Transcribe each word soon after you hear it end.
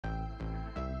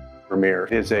Vermeer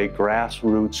is a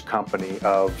grassroots company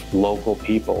of local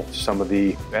people, some of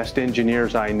the best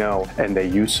engineers I know, and they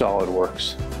use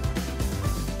Solidworks.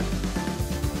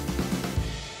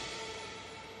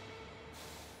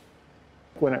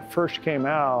 When it first came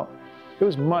out, it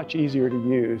was much easier to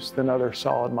use than other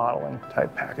solid modeling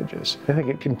type packages. I think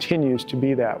it continues to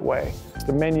be that way.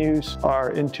 The menus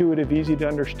are intuitive, easy to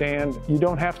understand. You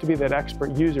don't have to be that expert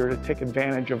user to take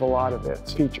advantage of a lot of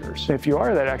its features. If you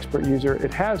are that expert user,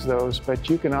 it has those, but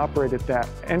you can operate at that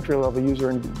entry-level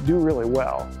user and do really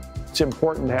well. It's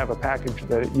important to have a package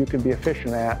that you can be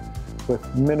efficient at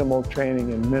with minimal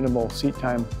training and minimal seat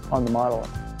time on the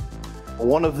modeling.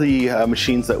 One of the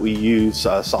machines that we use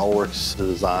Solidworks to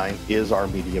design is our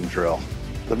medium drill.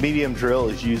 The medium drill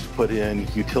is used to put in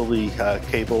utility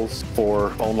cables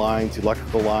for phone lines,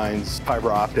 electrical lines,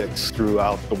 fiber optics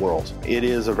throughout the world. It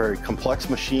is a very complex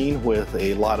machine with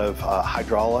a lot of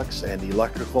hydraulics and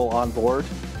electrical on board.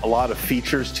 A lot of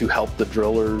features to help the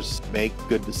drillers make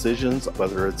good decisions,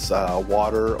 whether it's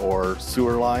water or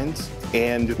sewer lines.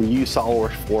 And we use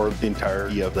Solidworks for the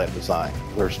entirety of that design.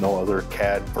 There's no other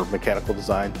CAD for mechanical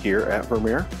design here at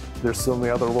Vermeer. There's so many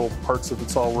other little parts of the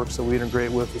Solidworks that we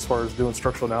integrate with as far as doing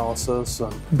structural analysis.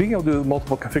 Being able to do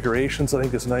multiple configurations, I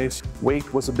think, is nice.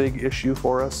 Weight was a big issue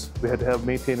for us. We had to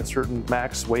maintain a certain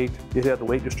max weight. You had the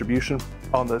weight distribution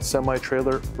on the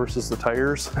semi-trailer versus the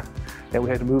tires, and we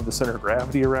had to move the center of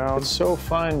gravity around. It's so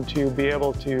fun to be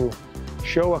able to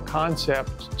show a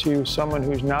concept to someone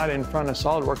who's not in front of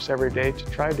SolidWorks every day to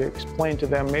try to explain to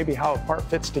them maybe how a part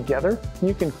fits together.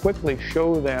 You can quickly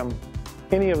show them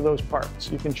any of those parts.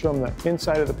 You can show them the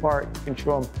inside of the part, you can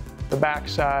show them the back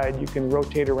side, you can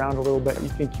rotate around a little bit, you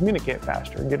can communicate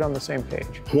faster and get on the same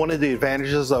page. One of the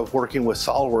advantages of working with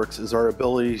SolidWorks is our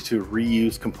ability to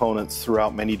reuse components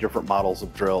throughout many different models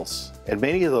of drills. And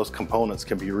many of those components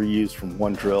can be reused from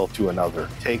one drill to another.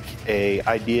 Take an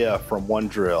idea from one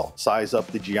drill, size up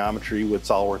the geometry with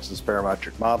SolidWorks'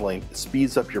 parametric modeling. It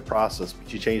speeds up your process,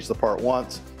 but you change the part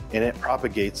once, and it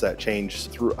propagates that change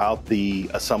throughout the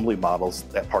assembly models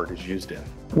that part is used in.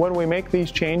 When we make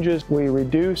these changes, we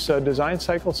reduce design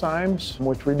cycle times,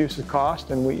 which reduces cost,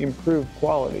 and we improve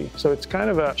quality. So it's kind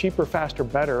of a cheaper, faster,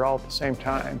 better all at the same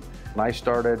time. When I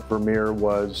started, Vermeer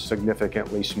was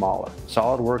significantly smaller.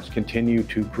 SolidWorks continued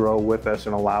to grow with us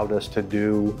and allowed us to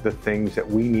do the things that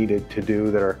we needed to do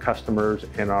that our customers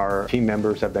and our team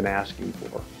members have been asking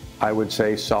for. I would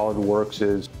say SolidWorks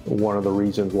is one of the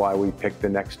reasons why we picked the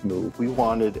next move. We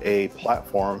wanted a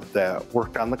platform that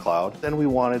worked on the cloud. Then we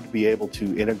wanted to be able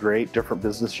to integrate different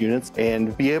business units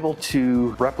and be able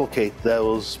to replicate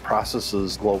those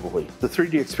processes globally. The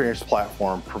 3D Experience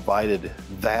platform provided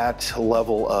that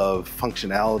level of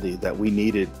functionality that we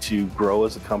needed to grow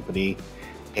as a company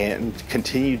and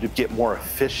continue to get more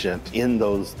efficient in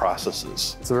those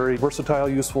processes. It's a very versatile,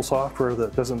 useful software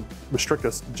that doesn't restrict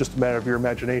us, just a matter of your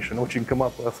imagination, what you can come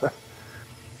up with.